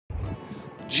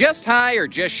Just high or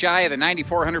just shy of the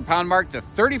 9,400 pound mark, the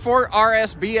 34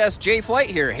 RSBS J Flight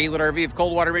here at Haylett RV of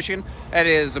Coldwater, Michigan. That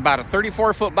is about a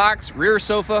 34-foot box, rear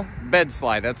sofa, bed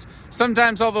slide. That's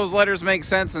sometimes all those letters make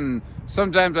sense, and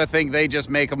sometimes I think they just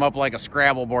make them up like a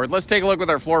Scrabble board. Let's take a look with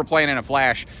our floor plan in a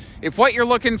flash. If what you're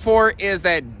looking for is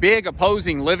that big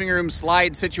opposing living room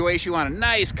slide situation, you want a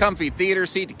nice comfy theater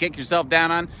seat to kick yourself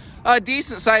down on, a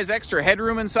decent size extra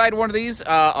headroom inside one of these,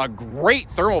 a great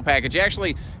thermal package.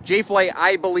 Actually, J-Flight,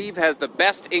 I believe, has the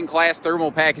best in-class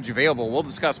thermal package available. We'll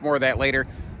discuss more of that later.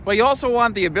 But you also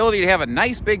want the ability to have a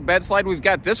nice big bed slide. We've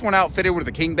got this one outfitted with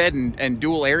a king bed and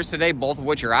dual airs today, both of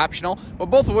which are optional, but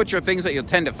both of which are things that you'll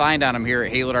tend to find on them here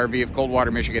at Haylett RV of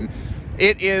Coldwater, Michigan.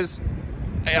 It is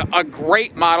a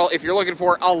great model if you're looking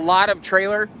for a lot of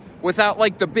trailer without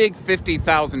like the big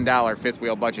 $50,000 fifth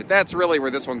wheel budget. That's really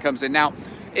where this one comes in. Now,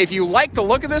 if you like the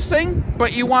look of this thing,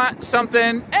 but you want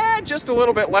something just a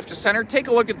little bit left to center, take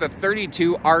a look at the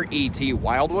 32 RET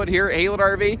Wildwood here at Haylett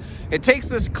RV. It takes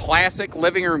this classic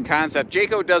living room concept.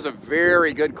 Jayco does a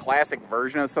very good classic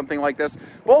version of something like this,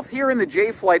 both here in the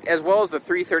J-Flight as well as the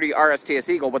 330 RSTS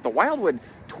Eagle, but the Wildwood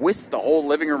twists the whole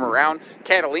living room around.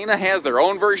 Catalina has their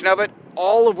own version of it,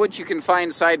 all of which you can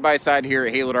find side by side here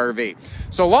at Haylett RV.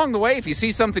 So along the way, if you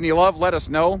see something you love, let us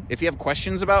know. If you have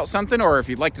questions about something or if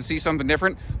you'd like to see something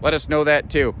different, let us know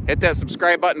that too. Hit that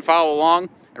subscribe button, follow along,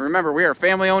 and remember, we are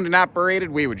family owned and operated.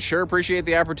 We would sure appreciate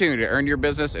the opportunity to earn your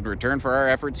business in return for our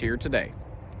efforts here today.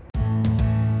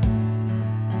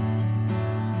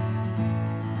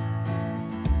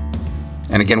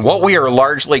 And again, what we are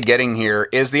largely getting here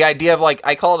is the idea of, like,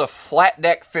 I call it a flat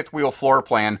deck fifth wheel floor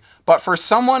plan, but for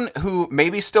someone who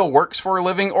maybe still works for a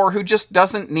living or who just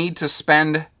doesn't need to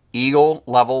spend Eagle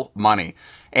level money.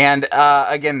 And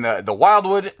again, the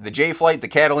Wildwood, the J-Flight, the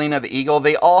Catalina, the Eagle,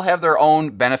 they all have their own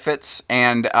benefits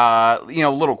and, you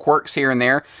know, little quirks here and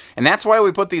there. And that's why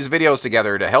we put these videos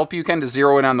together, to help you kind of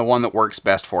zero in on the one that works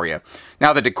best for you.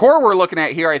 Now, the decor we're looking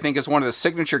at here, I think, is one of the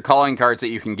signature calling cards that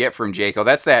you can get from Jayco.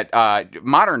 That's that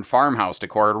modern farmhouse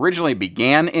decor. It originally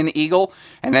began in Eagle,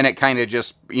 and then it kind of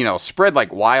just, you know, spread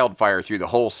like wildfire through the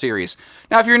whole series.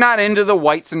 Now, if you're not into the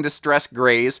whites and distressed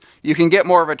grays, you can get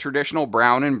more of a traditional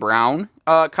brown and brown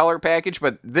color package,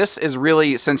 but this is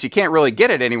really, since you can't really get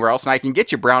it anywhere else, and I can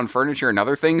get you brown furniture and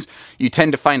other things, you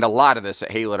tend to find a lot of this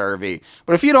at Haylett RV.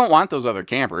 But if you don't want those other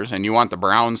campers and you want the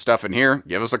brown stuff in here,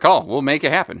 give us a call. We'll make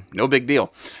it happen. No big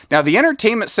deal. Now, the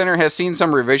entertainment center has seen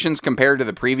some revisions compared to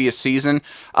the previous season.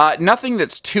 Nothing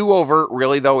that's too overt,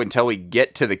 really, though, until we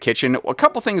get to the kitchen. A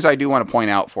couple things I do want to point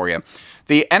out for you.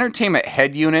 The entertainment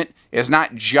head unit is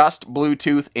not just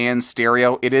Bluetooth and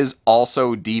stereo. It is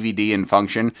also DVD in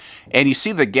function. And you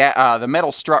see the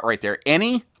metal strut right there.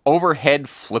 Any overhead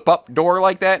flip-up door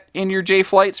like that in your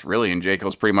J-Flights, really in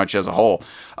Jayco's pretty much as a whole,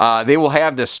 they will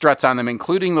have the struts on them,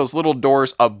 including those little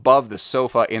doors above the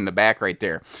sofa in the back right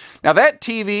there. Now, that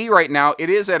TV right now, it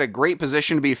is at a great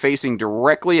position to be facing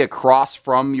directly across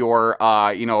from your,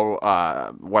 you know,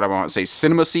 what I want to say,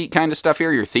 cinema seat kind of stuff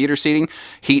here, your theater seating.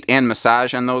 Heat and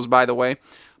massage on those, by the way.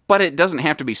 But it doesn't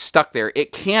have to be stuck there.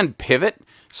 It can pivot.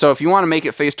 So if you want to make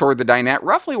it face toward the dinette,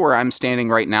 roughly where I'm standing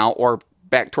right now, or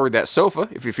back toward that sofa,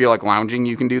 if you feel like lounging,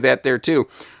 you can do that there too.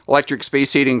 Electric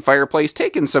space heating fireplace,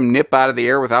 taking some nip out of the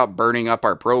air without burning up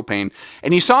our propane.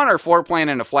 And you saw in our floor plan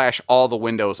in a flash, all the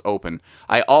windows open.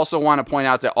 I also want to point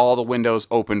out that all the windows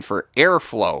open for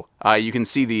airflow. You can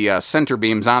see the center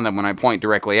beams on them when I point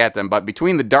directly at them, but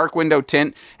between the dark window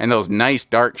tint and those nice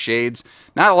dark shades,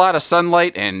 not a lot of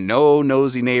sunlight and no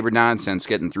nosy neighbor nonsense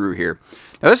getting through here.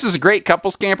 Now, this is a great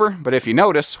couples camper, but if you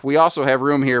notice, we also have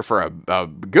room here for a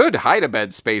good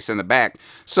hide-a-bed space in the back,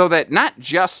 so that not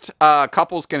just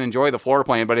couples can enjoy the floor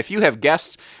plan, but if you have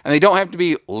guests, and they don't have to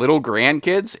be little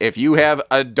grandkids, if you have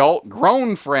adult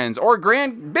grown friends or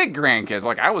big grandkids,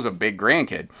 like I was a big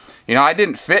grandkid. You know, I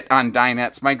didn't fit on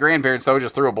dinettes. My grandparents, though,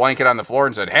 just threw a blanket on the floor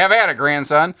and said, "Have at it,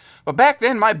 grandson." But back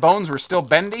then, my bones were still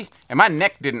bendy, and my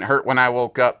neck didn't hurt when I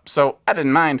woke up, so I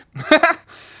didn't mind.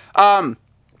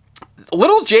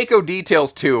 Little Jayco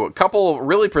details, too. A couple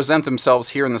really present themselves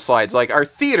here in the slides, like our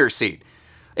theater seat.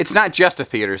 It's not just a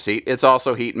theater seat, it's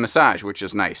also heat and massage, which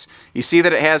is nice. You see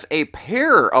that it has a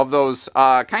pair of those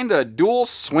kind of dual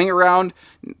swing around,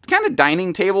 kind of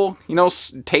dining table, you know,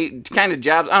 kind of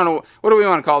jobs. I don't know, what do we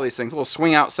want to call these things? Little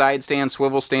swing outside stands,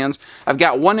 swivel stands. I've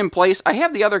got one in place. I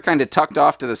have the other kind of tucked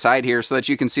off to the side here so that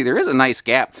you can see there is a nice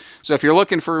gap. So if you're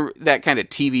looking for that kind of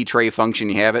TV tray function,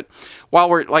 you have it. While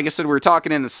we're, like I said, we're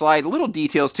talking in the slide, little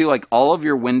details too, like all of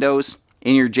your windows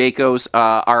in your Jaycos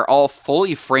are all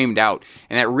fully framed out,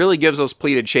 and that really gives those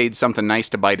pleated shades something nice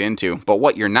to bite into. But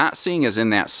what you're not seeing is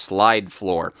in that slide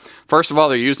floor. First of all,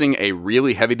 they're using a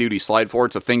really heavy-duty slide floor.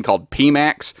 It's a thing called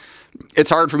P-Max. It's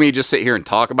hard for me to just sit here and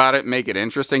talk about it and make it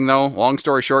interesting, though. Long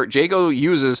story short, Jayco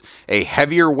uses a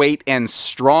heavier weight and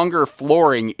stronger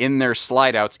flooring in their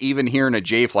slide outs, even here in a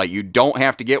J-Flight. You don't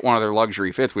have to get one of their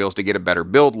luxury fifth wheels to get a better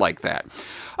build like that.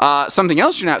 Something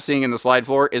else you're not seeing in the slide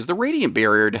floor is the radiant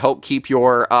barrier to help keep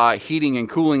your heating and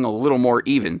cooling a little more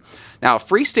even. Now,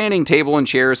 freestanding table and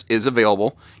chairs is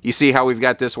available. You see how we've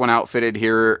got this one outfitted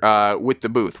here with the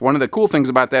booth. One of the cool things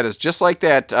about that is just like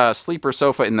that sleeper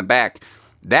sofa in the back,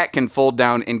 that can fold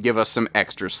down and give us some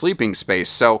extra sleeping space.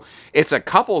 So it's a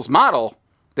couple's model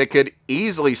that could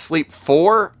easily sleep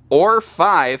 4 or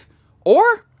 5,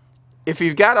 or if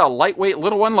you've got a lightweight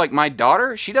little one like my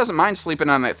daughter, she doesn't mind sleeping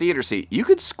on that theater seat. You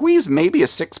could squeeze maybe a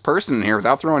 6th person in here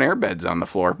without throwing airbeds on the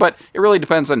floor, but it really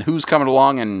depends on who's coming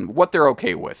along and what they're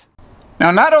okay with. Now,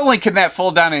 not only can that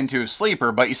fold down into a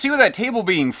sleeper, but you see with that table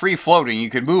being free-floating, you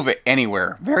can move it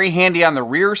anywhere. Very handy on the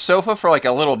rear sofa for like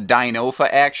a little dinofa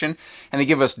action, and they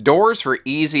give us doors for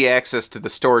easy access to the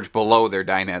storage below their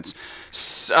dinettes.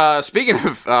 Speaking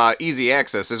of easy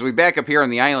access, as we back up here on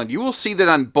the island, you will see that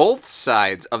on both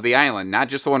sides of the island, not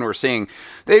just the one we're seeing,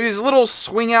 they have these little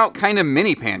swing-out kind of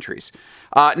mini pantries.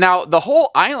 Now, the whole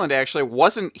island actually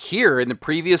wasn't here in the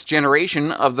previous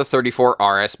generation of the 34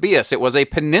 RSBS. It was a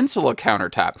peninsula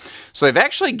countertop. So they've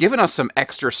actually given us some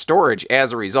extra storage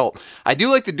as a result. I do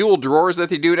like the dual drawers that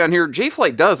they do down here.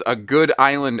 J-Flight does a good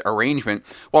island arrangement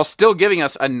while still giving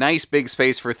us a nice big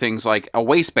space for things like a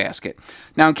wastebasket.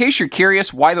 Now, in case you're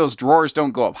curious why those drawers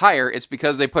don't go up higher, it's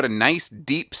because they put a nice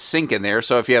deep sink in there.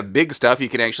 So if you have big stuff, you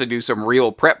can actually do some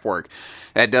real prep work.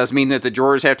 That does mean that the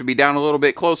drawers have to be down a little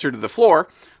bit closer to the floor,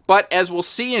 but as we'll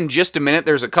see in just a minute,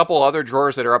 there's a couple other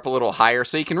drawers that are up a little higher,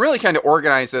 so you can really kind of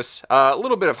organize this a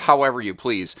little bit of however you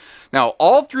please. Now,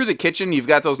 all through the kitchen, you've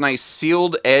got those nice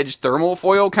sealed edge thermal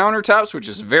foil countertops, which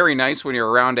is very nice when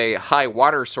you're around a high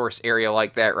water source area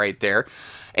like that right there.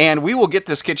 And we will get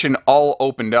this kitchen all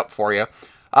opened up for you.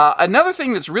 Another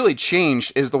thing that's really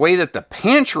changed is the way that the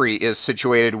pantry is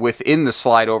situated within the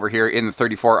slide over here in the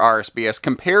 34 RSBS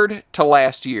compared to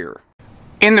last year.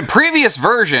 In the previous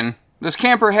version, this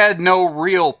camper had no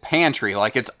real pantry.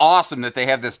 Like, it's awesome that they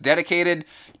have this dedicated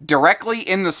directly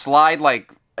in the slide,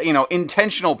 like, you know,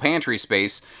 intentional pantry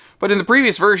space. But in the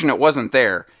previous version, it wasn't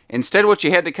there. Instead, what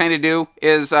you had to kind of do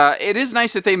is, it is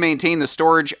nice that they maintain the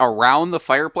storage around the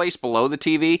fireplace below the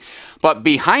TV, but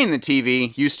behind the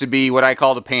TV used to be what I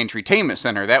call the pantrytainment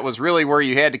center. That was really where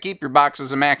you had to keep your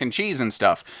boxes of mac and cheese and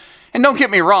stuff. And don't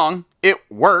get me wrong, it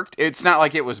worked. It's not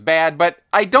like it was bad, but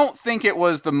I don't think it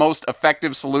was the most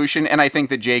effective solution, and I think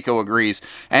that Jayco agrees.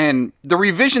 And the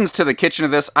revisions to the kitchen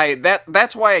of this,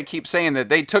 that's why I keep saying that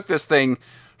they took this thing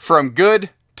from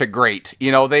good to great.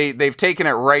 You know, they've taken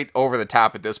it right over the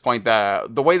top at this point.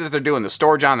 The way that they're doing the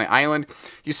storage on the island,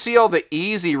 you see all the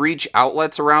easy reach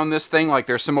outlets around this thing, like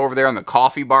there's some over there on the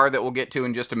coffee bar that we'll get to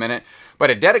in just a minute, but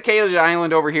a dedicated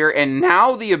island over here, and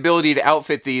now the ability to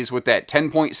outfit these with that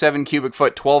 10.7 cubic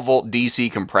foot 12 volt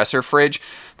DC compressor fridge.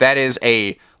 That is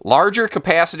a larger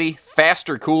capacity,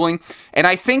 faster cooling, and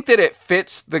I think that it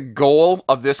fits the goal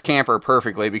of this camper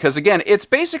perfectly because, again, it's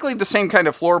basically the same kind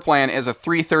of floor plan as a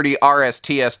 330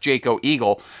 RSTS Jayco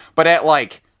Eagle, but at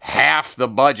like half the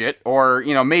budget, or,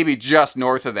 you know, maybe just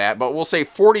north of that, but we'll say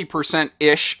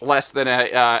 40%-ish less than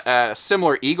a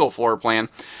similar Eagle floor plan,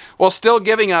 while still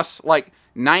giving us like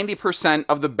 90%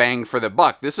 of the bang for the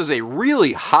buck. This is a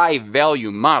really high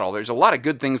value model. There's a lot of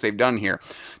good things they've done here.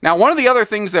 Now, one of the other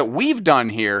things that we've done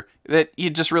here that you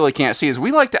just really can't see is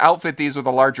we like to outfit these with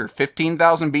a larger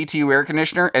 15,000 BTU air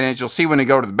conditioner, and as you'll see when you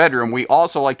go to the bedroom, we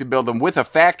also like to build them with a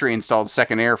factory installed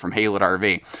second air from Haylett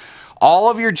RV.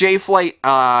 All of your J-Flight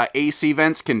AC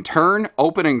vents can turn,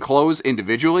 open, and close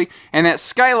individually, and that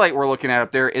skylight we're looking at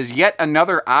up there is yet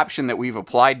another option that we've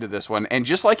applied to this one. And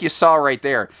just like you saw right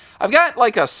there, I've got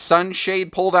like a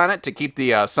sunshade pulled on it to keep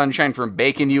the sunshine from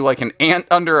baking you like an ant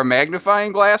under a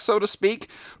magnifying glass, so to speak.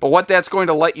 But what that's going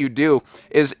to let you do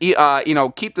is, you know,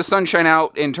 keep the sunshine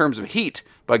out in terms of heat,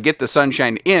 but get the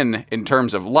sunshine in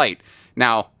terms of light.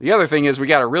 Now, the other thing is we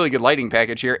got a really good lighting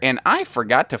package here, and I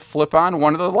forgot to flip on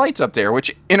one of the lights up there,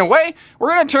 which, in a way,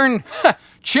 we're going to turn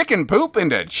chicken poop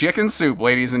into chicken soup,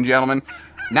 ladies and gentlemen.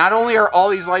 Not only are all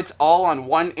these lights all on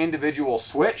one individual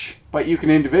switch, but you can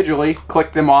individually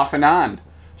click them off and on,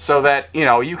 so that, you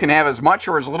know, you can have as much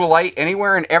or as little light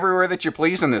anywhere and everywhere that you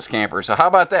please in this camper. So how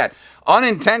about that?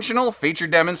 Unintentional feature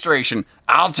demonstration.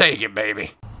 I'll take it,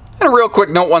 baby. And a real quick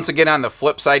note once again on the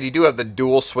flip side, you do have the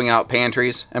dual swing out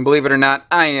pantries, and believe it or not,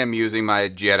 I am using my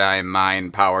Jedi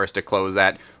mind powers to close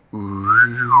that.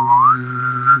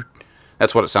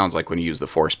 That's what it sounds like when you use the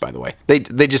Force, by the way. They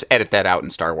just edit that out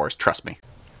in Star Wars, trust me.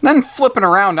 Then flipping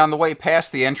around on the way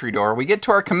past the entry door, we get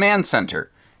to our command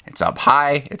center. It's up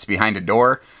high, it's behind a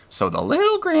door, so the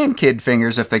little grandkid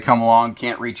fingers, if they come along,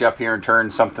 can't reach up here and turn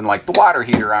something like the water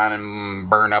heater on and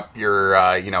burn up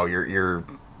your, your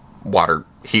water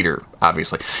heater,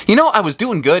 obviously. You know, I was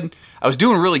doing good. I was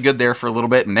doing really good there for a little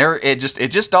bit, and there it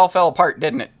just all fell apart,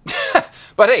 didn't it?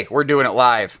 But hey, we're doing it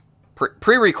live.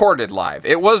 Pre-recorded live.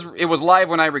 It was live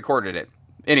when I recorded it.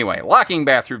 Anyway, locking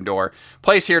bathroom door.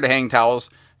 Place here to hang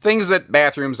towels. Things that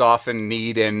bathrooms often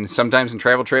need and sometimes in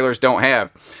travel trailers don't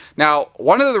have. Now,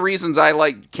 one of the reasons I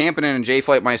like camping in a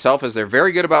J-Flight myself is they're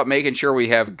very good about making sure we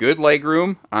have good leg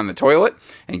room on the toilet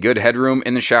and good headroom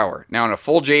in the shower. Now, in a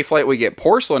full J-Flight, we get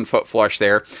porcelain foot flush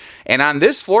there. And on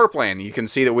this floor plan, you can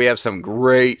see that we have some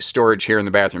great storage here in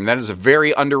the bathroom. That is a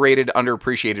very underrated,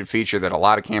 underappreciated feature that a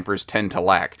lot of campers tend to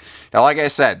lack. Now, like I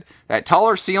said, that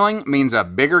taller ceiling means a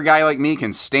bigger guy like me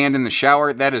can stand in the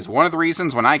shower. That is one of the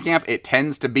reasons when I camp, it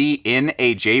tends to be in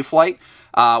a J-Flight.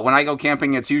 When I go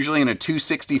camping, it's usually in a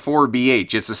 264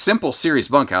 BH. It's a simple series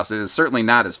bunkhouse. It is certainly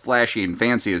not as flashy and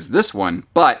fancy as this one,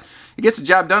 but it gets the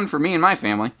job done for me and my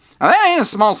family. Now, that ain't a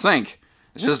small sink.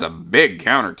 It's just a big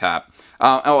countertop.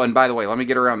 Oh, and by the way, let me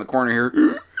get around the corner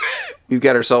here. We've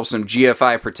got ourselves some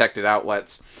GFI protected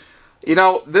outlets. You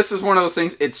know, this is one of those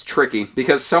things, it's tricky,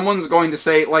 because someone's going to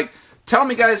say, like, tell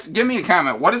me, guys, give me a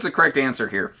comment. What is the correct answer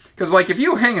here? Because, like, if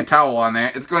you hang a towel on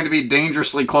that, it's going to be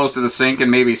dangerously close to the sink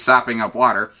and maybe sopping up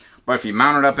water. But if you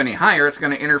mount it up any higher, it's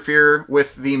going to interfere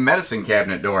with the medicine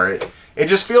cabinet door. It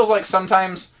just feels like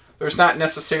sometimes there's not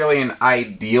necessarily an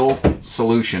ideal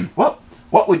solution. What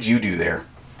would you do there?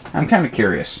 I'm kind of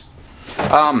curious.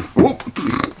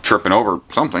 Tripping over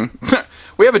something.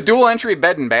 We have a dual entry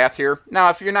bed and bath here.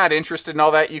 Now, if you're not interested in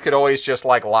all that, you could always just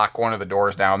like lock one of the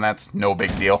doors down. That's no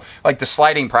big deal. Like the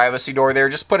sliding privacy door there,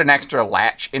 just put an extra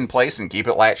latch in place and keep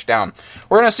it latched down.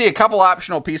 We're going to see a couple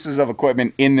optional pieces of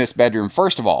equipment in this bedroom.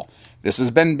 First of all, this has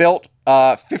been built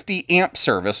 50 amp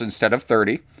service instead of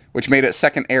 30, which made it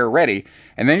second air ready.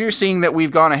 And then you're seeing that we've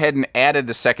gone ahead and added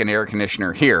the second air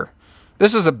conditioner here.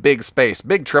 This is a big space.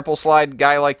 Big triple slide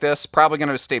guy like this, probably going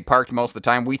to stay parked most of the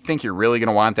time. We think you're really going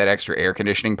to want that extra air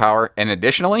conditioning power. And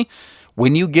additionally,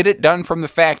 when you get it done from the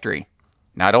factory,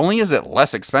 not only is it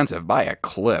less expensive by a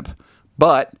clip,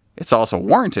 but it's also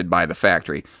warranted by the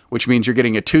factory, which means you're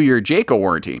getting a 2-year Jayco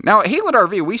warranty. Now, at Haylett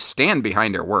RV, we stand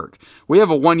behind our work. We have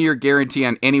a 1-year guarantee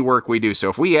on any work we do. So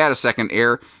if we add a second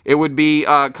air, it would be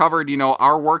covered, you know,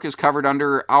 our work is covered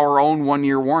under our own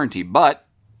 1-year warranty. But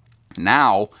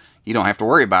now you don't have to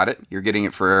worry about it. You're getting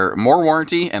it for more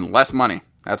warranty and less money.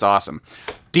 That's awesome.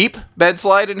 Deep bed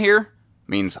slide in here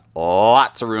means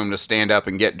lots of room to stand up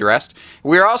and get dressed.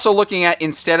 We're also looking at,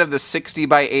 instead of the 60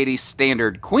 by 80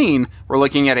 standard queen, we're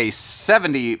looking at a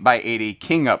 70 by 80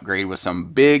 king upgrade with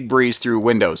some big breeze through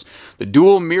windows. The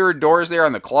dual mirrored doors there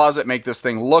on the closet make this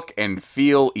thing look and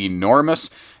feel enormous.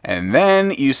 And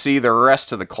then you see the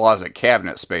rest of the closet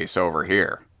cabinet space over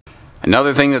here.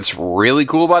 Another thing that's really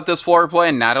cool about this floor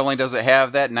plan, not only does it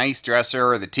have that nice dresser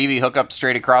or the TV hookup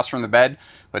straight across from the bed,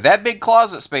 but that big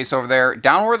closet space over there,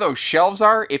 down where those shelves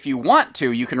are, if you want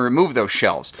to, you can remove those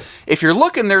shelves. If you're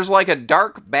looking, there's like a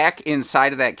dark back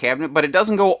inside of that cabinet, but it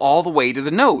doesn't go all the way to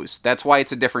the nose. That's why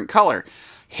it's a different color.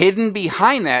 Hidden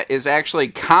behind that is actually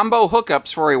combo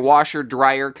hookups for a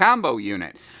washer-dryer combo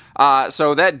unit.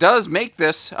 So that does make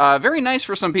this very nice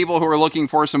for some people who are looking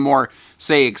for some more,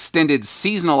 say, extended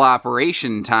seasonal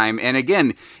operation time. And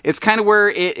again, it's kind of where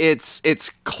it's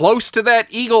close to that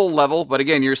Eagle level, but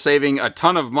again, you're saving a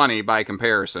ton of money by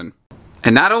comparison.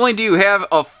 And not only do you have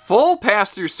a full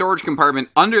pass-through storage compartment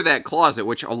under that closet,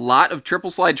 which a lot of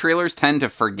triple slide trailers tend to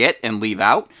forget and leave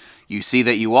out, you see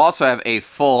that you also have a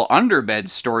full underbed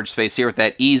storage space here with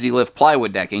that easy lift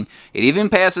plywood decking. It even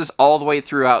passes all the way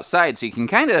through outside, so you can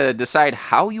kind of decide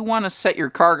how you want to set your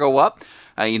cargo up.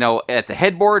 You know, at the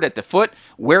headboard, at the foot,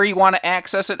 where you want to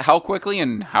access it, how quickly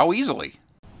and how easily.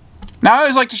 Now, I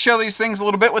always like to show these things a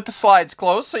little bit with the slides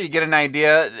closed so you get an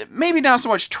idea. Maybe not so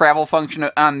much travel function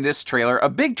on this trailer. A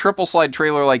big triple slide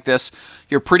trailer like this,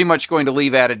 you're pretty much going to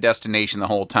leave at a destination the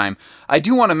whole time. I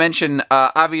do want to mention,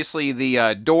 obviously,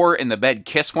 the door and the bed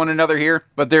kiss one another here,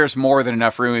 but there's more than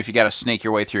enough room if you got to snake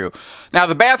your way through. Now,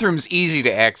 the bathroom's easy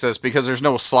to access because there's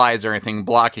no slides or anything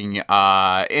blocking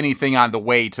anything on the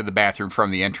way to the bathroom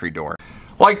from the entry door.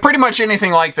 Like pretty much anything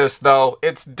like this, though,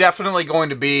 it's definitely going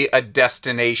to be a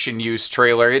destination use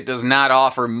trailer. It does not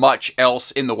offer much else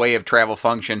in the way of travel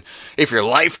function. If your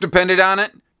life depended on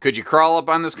it, could you crawl up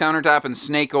on this countertop and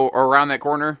snake around that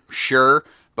corner? Sure.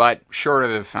 but short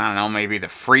of, I don't know, maybe the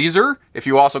freezer, if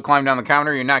you also climb down the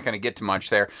counter, you're not going to get to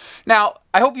much there. Now,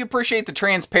 I hope you appreciate the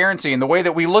transparency and the way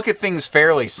that we look at things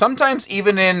fairly. Sometimes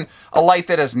even in a light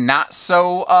that is not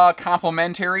so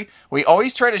complimentary, we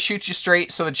always try to shoot you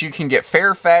straight so that you can get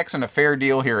fair facts and a fair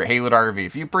deal here at Haylett RV.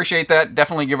 If you appreciate that,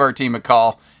 definitely give our team a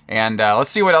call. And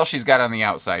let's see what else she's got on the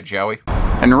outside, shall we?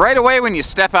 And right away when you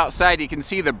step outside, you can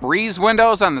see the breeze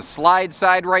windows on the slide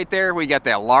side right there. We got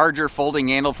that larger folding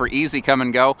handle for easy come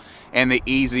and go, and the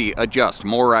easy adjust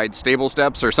MORryde stable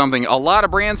steps are something a lot of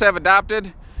brands have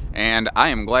adopted, and I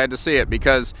am glad to see it,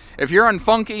 because if you're on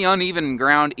funky, uneven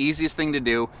ground, easiest thing to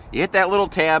do, you hit that little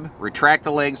tab, retract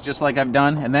the legs just like I've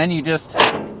done, and then you just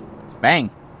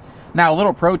bang. Now a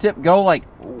little pro tip, go like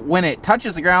when it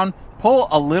touches the ground, pull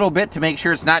a little bit to make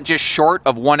sure it's not just short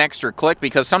of one extra click,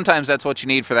 because sometimes that's what you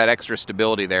need for that extra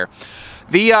stability there.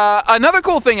 The another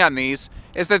cool thing on these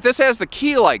is that this has the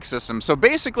key-like system. So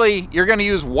basically, you're going to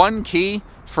use one key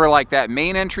for like that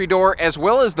main entry door as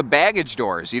well as the baggage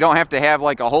doors. You don't have to have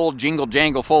like a whole jingle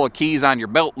jangle full of keys on your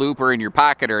belt loop or in your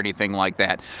pocket or anything like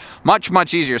that.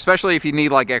 Much easier, especially if you need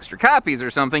like extra copies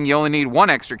or something. You only need one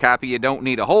extra copy. You don't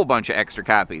need a whole bunch of extra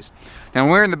copies. Now,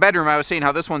 when we're in the bedroom, I was saying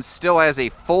how this one still has a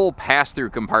full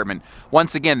pass-through compartment.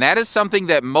 Once again, that is something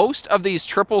that most of these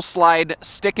triple slide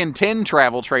stick and tin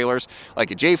travel trailers,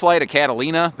 like a J-Flight, a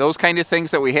Catalina, those kind of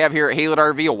things that we have here at Haylett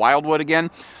RV, a Wildwood again,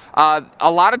 a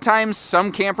lot of times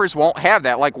some campers won't have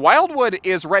that. Like Wildwood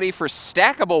is ready for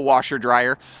stackable washer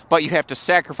dryer, but you have to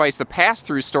sacrifice the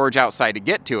pass-through storage outside to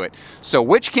get to it. So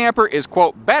which camper is,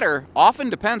 quote, better often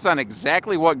depends on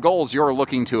exactly what goals you're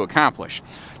looking to accomplish.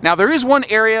 Now there is one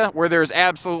area where there's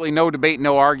absolutely no debate,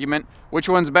 no argument. Which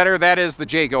one's better? That is the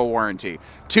Jayco warranty.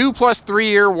 2 + 3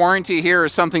 year warranty here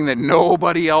is something that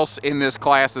nobody else in this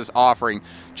class is offering.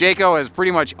 Jayco has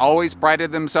pretty much always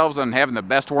prided themselves on having the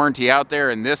best warranty out there,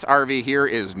 and this RV here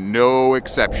is no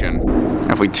exception.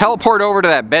 Now, if we teleport over to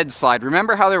that bed slide,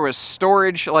 remember how there was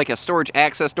storage, like a storage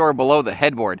access door below the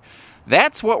headboard?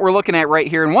 That's what we're looking at right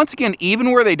here. And once again,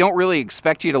 even where they don't really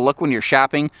expect you to look when you're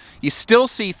shopping, you still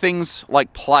see things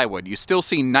like plywood. You still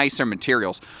see nicer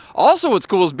materials. Also, what's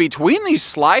cool is between these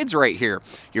slides right here,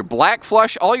 your black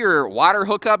flush, all your water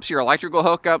hookups, your electrical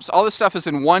hookups, all this stuff is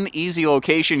in one easy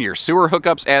location, your sewer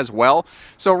hookups as well.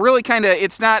 So really kind of,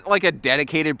 it's not like a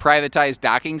dedicated privatized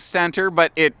docking center,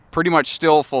 but it pretty much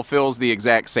still fulfills the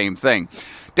exact same thing.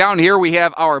 Down here we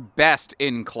have our best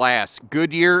in class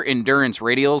Goodyear Endurance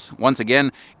radials. Once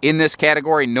again, in this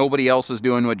category, nobody else is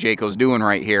doing what Jayco's doing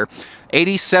right here.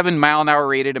 87 mile-an-hour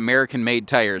rated American-made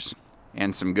tires.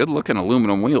 And some good-looking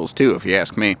aluminum wheels, too, if you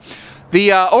ask me.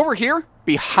 The over here,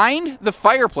 behind the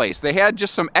fireplace, they had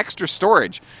just some extra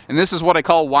storage. And this is what I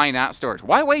call why not storage.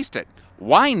 Why waste it?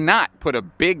 Why not put a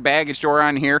big baggage door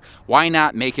on here? Why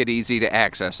not make it easy to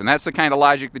access? And that's the kind of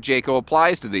logic that Jayco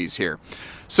applies to these here.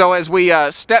 So as we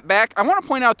step back, I want to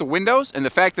point out the windows and the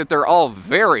fact that they're all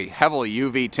very heavily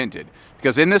UV tinted.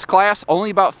 Because in this class, only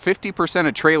about 50%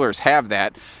 of trailers have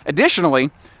that.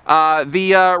 Additionally,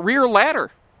 the rear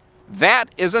ladder. That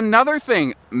is another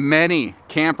thing many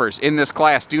campers in this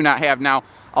class do not have. Now,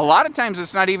 a lot of times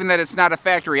it's not even that it's not a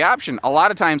factory option. A lot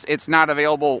of times it's not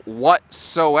available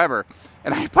whatsoever.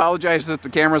 And I apologize if the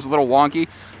camera's a little wonky.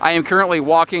 I am currently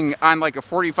walking on like a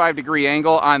 45-degree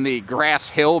angle on the grass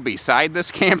hill beside this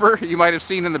camper you might have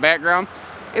seen in the background.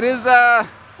 It is a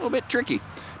little bit tricky.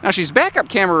 Now she's backup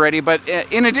camera ready, but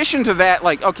in addition to that,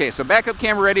 like, okay, so backup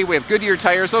camera ready, we have Goodyear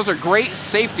tires. Those are great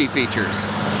safety features.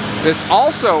 This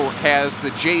also has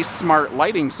the J-Smart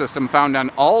lighting system found on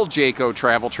all Jayco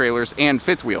travel trailers and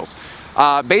fifth wheels.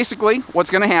 Basically, what's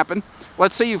going to happen,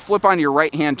 let's say you flip on your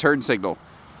right-hand turn signal.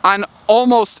 On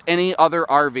almost any other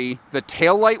RV, the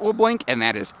tail light will blink, and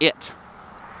that is it.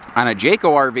 On a Jayco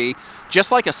RV,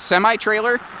 just like a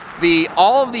semi-trailer,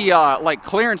 all of the like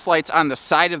clearance lights on the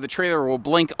side of the trailer will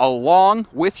blink along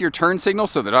with your turn signal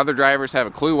so that other drivers have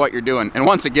a clue what you're doing. And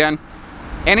once again,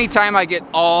 anytime I get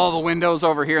all the windows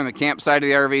over here on the campsite of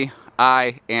the RV,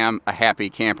 I am a happy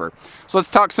camper. So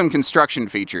let's talk some construction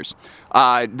features.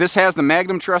 This has the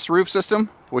Magnum Truss roof system,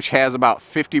 which has about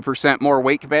 50% more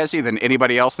weight capacity than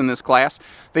anybody else in this class.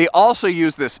 They also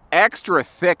use this extra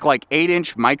thick, like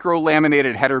 8-inch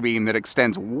micro-laminated header beam that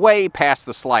extends way past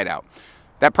the slide out.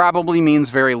 That probably means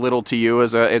very little to you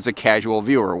as a casual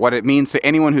viewer. What it means to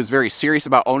anyone who's very serious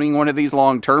about owning one of these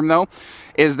long term, though,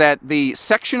 is that the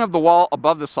section of the wall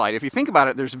above the slide, if you think about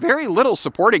it, there's very little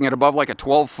supporting it above like a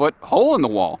 12-foot hole in the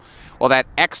wall. Well, that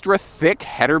extra thick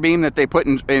header beam that they put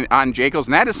on Jayco's,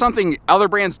 and that is something other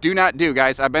brands do not do,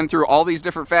 guys. I've been through all these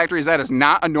different factories. That is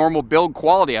not a normal build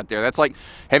quality out there. That's like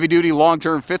heavy-duty,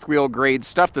 long-term, fifth-wheel grade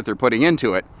stuff that they're putting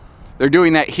into it. They're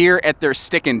doing that here at their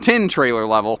stick and tin trailer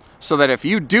level, so that if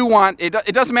you do want, it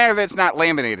doesn't matter that it's not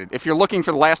laminated. If you're looking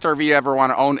for the last RV you ever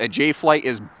want to own, a J-Flight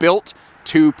is built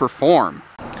to perform.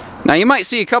 Now you might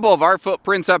see a couple of our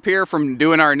footprints up here from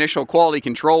doing our initial quality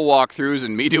control walkthroughs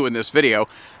and me doing this video,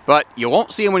 but you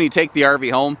won't see them when you take the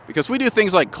RV home, because we do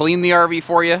things like clean the RV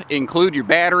for you, include your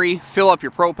battery, fill up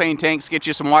your propane tanks, get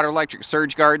you some water electric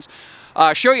surge guards,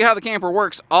 show you how the camper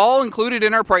works, all included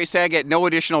in our price tag at no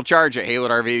additional charge at Haylett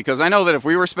RV, because I know that if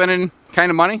we were spending kind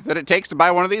of money that it takes to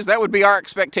buy one of these, that would be our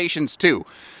expectations too.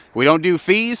 We don't do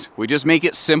fees, we just make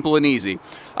it simple and easy.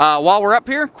 While we're up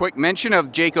here, quick mention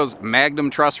of Jayco's Magnum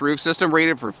Truss roof system,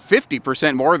 rated for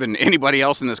 50% more than anybody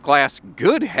else in this class.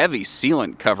 Good heavy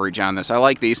sealant coverage on this, I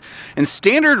like these. And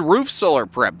standard roof solar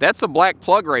prep, that's the black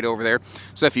plug right over there.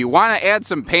 So if you want to add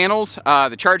some panels,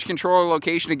 the charge controller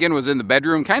location again was in the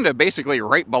bedroom, kind of basically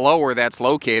right below where that's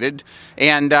located.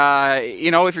 And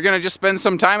you know, if you're going to just spend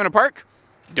some time in a park,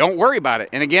 don't worry about it.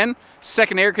 And again,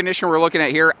 second air conditioner we're looking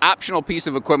at here, optional piece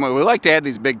of equipment. We like to add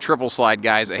these big triple slide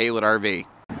guys at Haylett RV.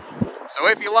 So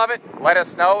if you love it, let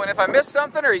us know. And if I missed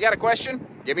something or you got a question,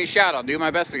 give me a shout. I'll do my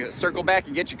best to circle back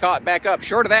and get you caught back up.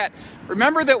 Short of that,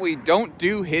 remember that we don't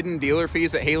do hidden dealer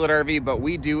fees at Haylett RV, but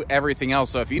we do everything else.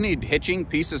 So if you need hitching,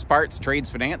 pieces, parts, trades,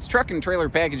 finance, truck and trailer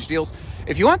package deals,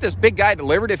 if you want this big guy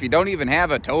delivered, if you don't even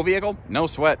have a tow vehicle, no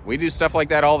sweat. We do stuff like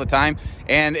that all the time.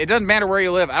 And it doesn't matter where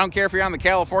you live. I don't care if you're on the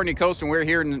California coast and we're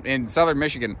here in southern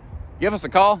Michigan. Give us a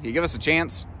call, you give us a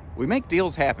chance. We make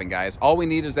deals happen, guys. All we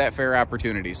need is that fair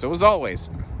opportunity. So as always,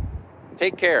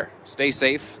 take care, stay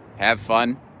safe, have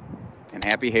fun, and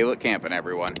happy Haylett camping,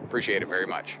 everyone. Appreciate it very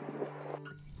much.